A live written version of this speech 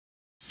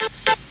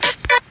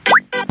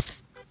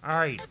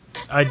Alright,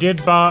 I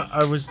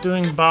was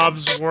doing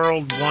Bob's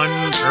World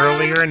 1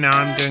 earlier, now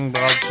I'm doing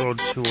Bob's World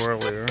 2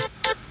 earlier.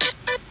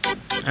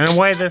 In a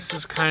way, this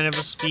is kind of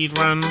a speed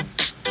run.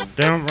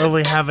 They don't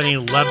really have any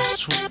they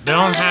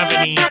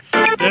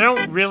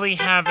don't really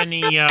have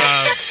any,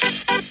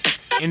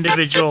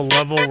 individual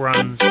level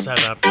runs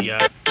set up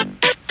yet,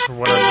 for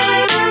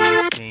whatever reason in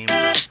this game,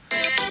 but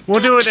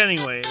we'll do it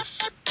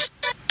anyways.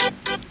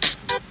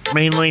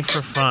 Mainly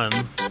for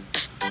fun.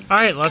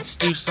 Alright, let's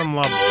do some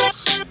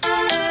levels.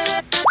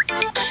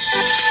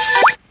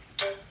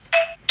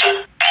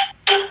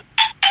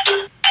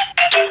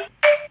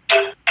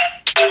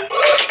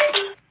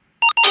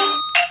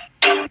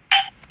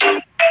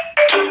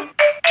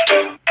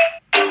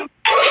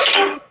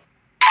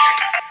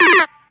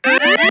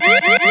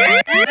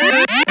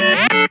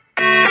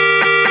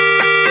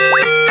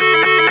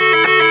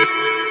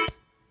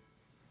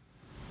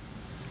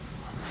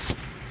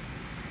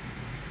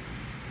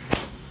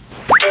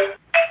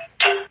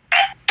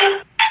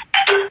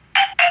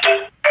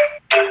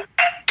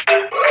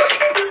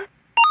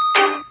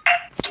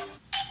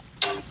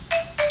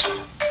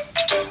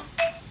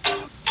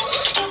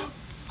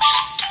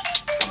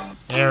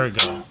 There we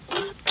go.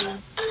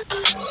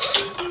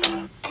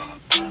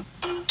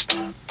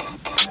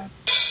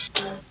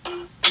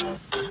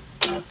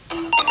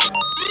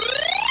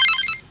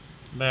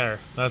 There.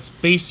 That's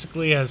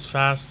basically as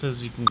fast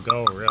as you can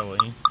go,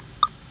 really.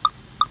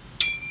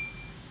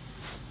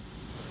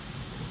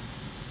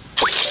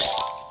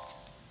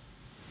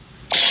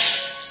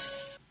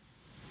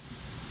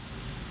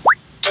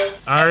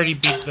 I already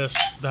beat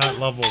that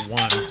level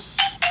once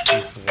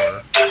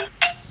before,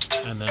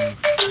 and then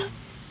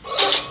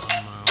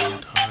on my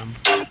own time.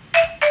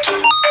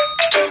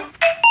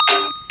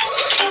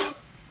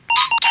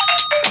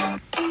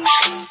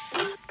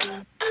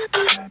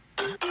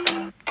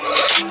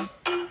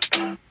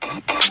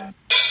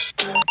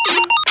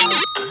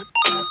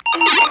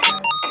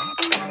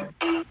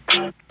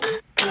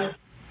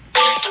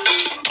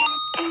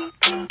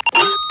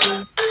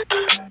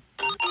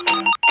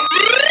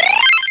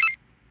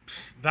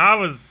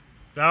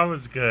 That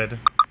was good.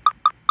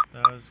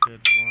 That was good.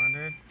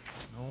 400?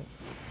 Nope.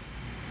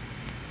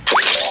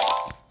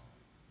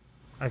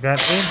 I got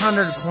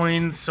 800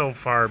 coins so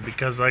far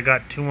because I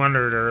got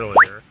 200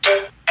 earlier.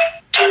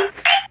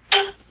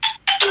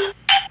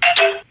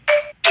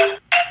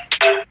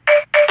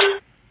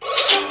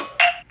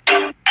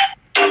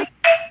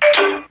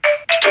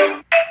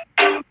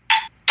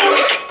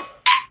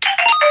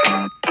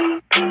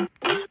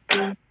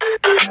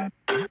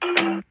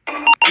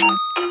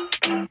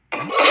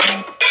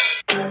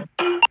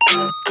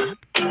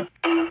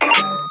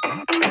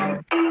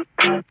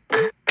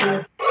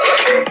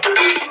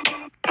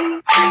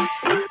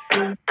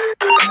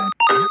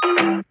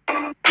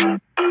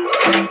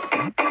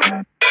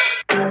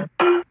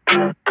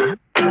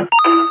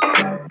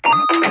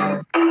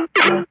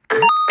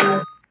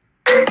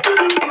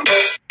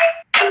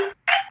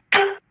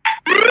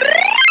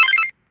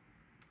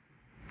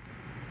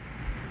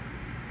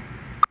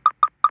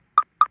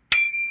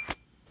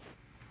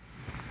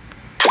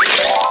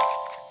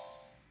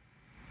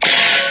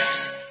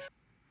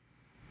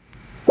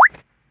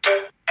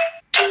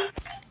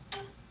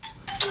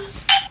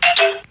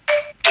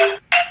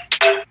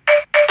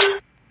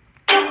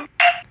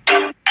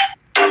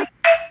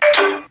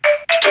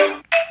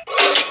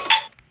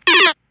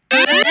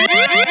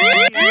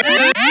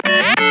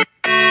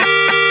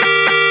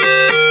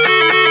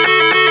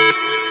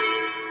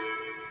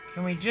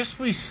 Can we just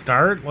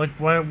restart? Like,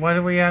 why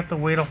do we have to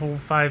wait a whole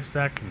 5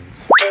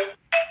 seconds?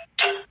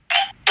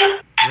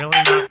 Really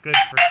not good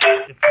for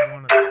if you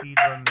want to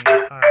speedrun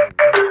the entire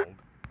world.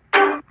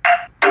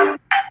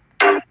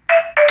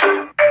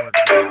 Or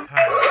the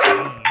entire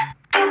game.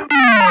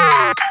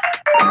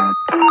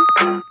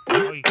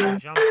 Oh, you can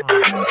jump on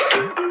it.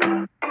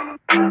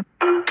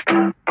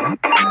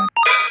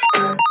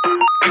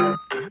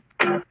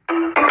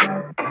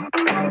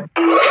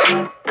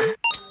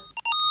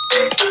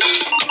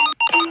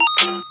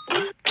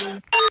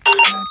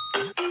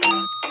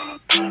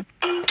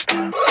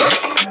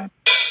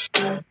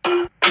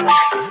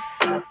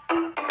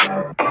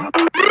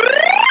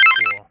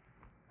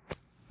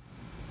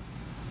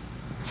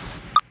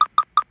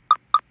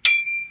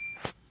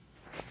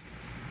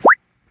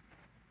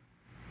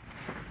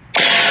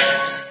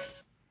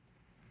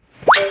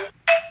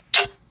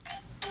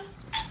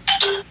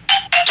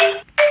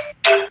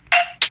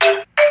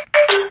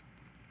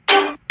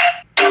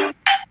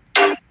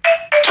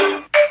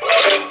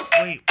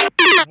 Wait,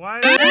 why?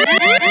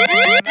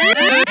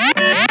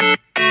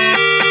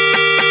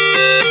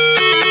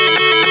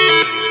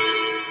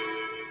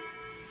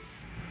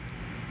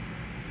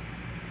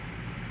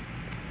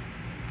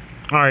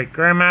 Alright,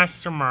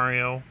 Grandmaster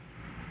Mario.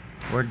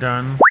 We're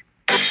done.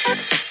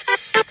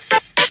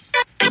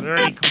 We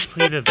already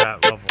completed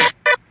that level.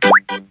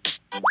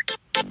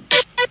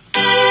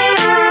 So,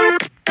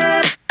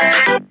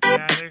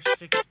 yeah, there's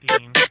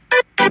 16.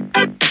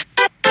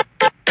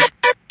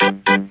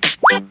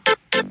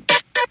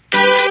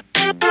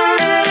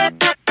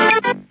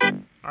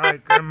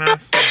 Alright,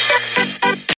 mastermind.